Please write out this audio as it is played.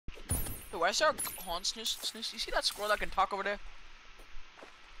why is there a... Hold on, Snooze. You see that squirrel that can talk over there?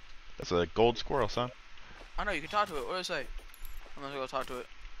 That's a gold squirrel, son. I know, you can talk to it. What does it say? I'm gonna go talk to it.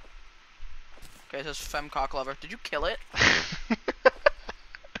 Okay, it says femme cock lover. Did you kill it?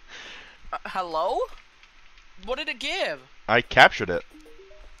 Hello? What did it give? I captured it,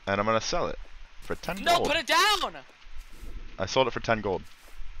 and I'm gonna sell it for 10 No, gold. put it down! I sold it for 10 gold.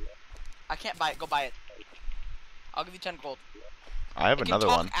 I can't buy it. Go buy it. I'll give you 10 gold. I have another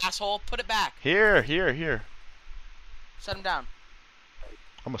talk, one. Asshole, put it back. Here. Set him down.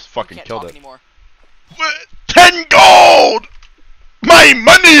 Almost fucking Can't killed talk it. Anymore. 10 gold! My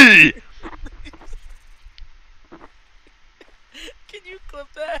money! Can you clip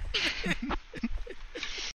that?